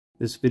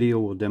This video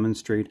will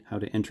demonstrate how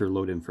to enter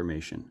load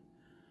information.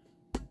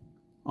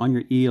 On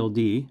your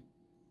ELD,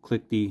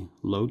 click the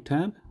Load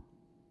tab,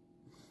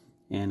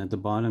 and at the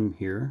bottom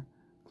here,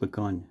 click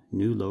on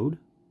New Load.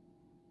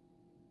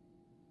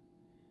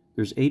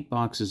 There's 8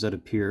 boxes that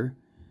appear.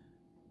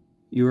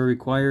 You are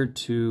required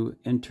to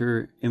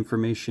enter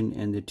information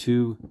in the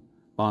 2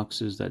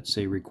 boxes that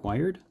say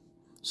required.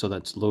 So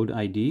that's Load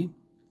ID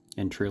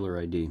and Trailer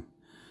ID.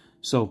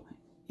 So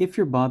if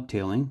you're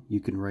bobtailing, you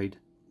can write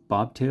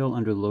bobtail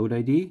under Load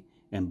ID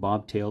and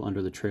bobtail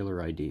under the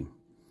Trailer ID.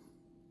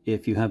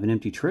 If you have an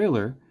empty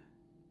trailer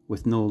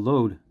with no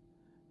load,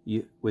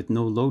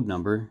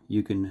 number,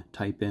 you can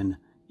type in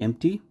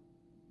empty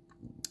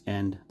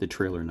and the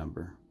trailer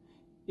number.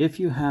 If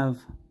you have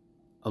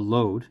a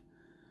load,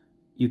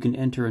 you can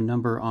enter a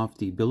number off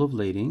the bill of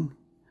lading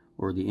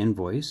or the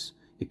invoice.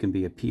 It can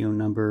be a PO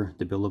number,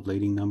 the bill of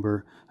lading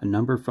number, a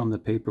number from the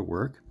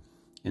paperwork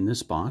in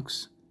this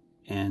box,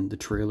 and the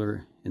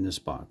trailer in this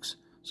box.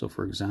 So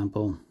for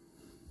example,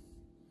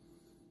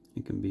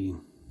 it can be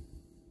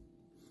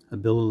a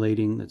bill of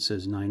lading that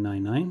says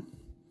 999,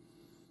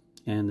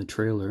 and the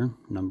trailer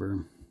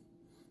number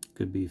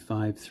could be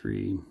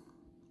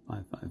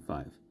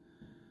 53555.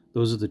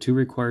 Those are the 2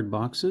 required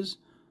boxes.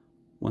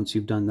 Once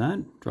you've done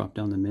that, drop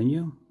down the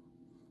menu,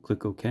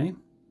 click OK,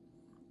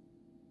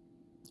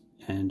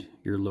 and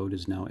your load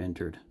is now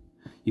entered.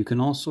 You can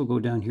also go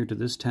down here to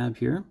this tab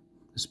here,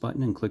 this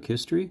button, and click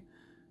History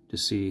to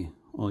see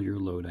all your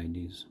load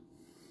IDs.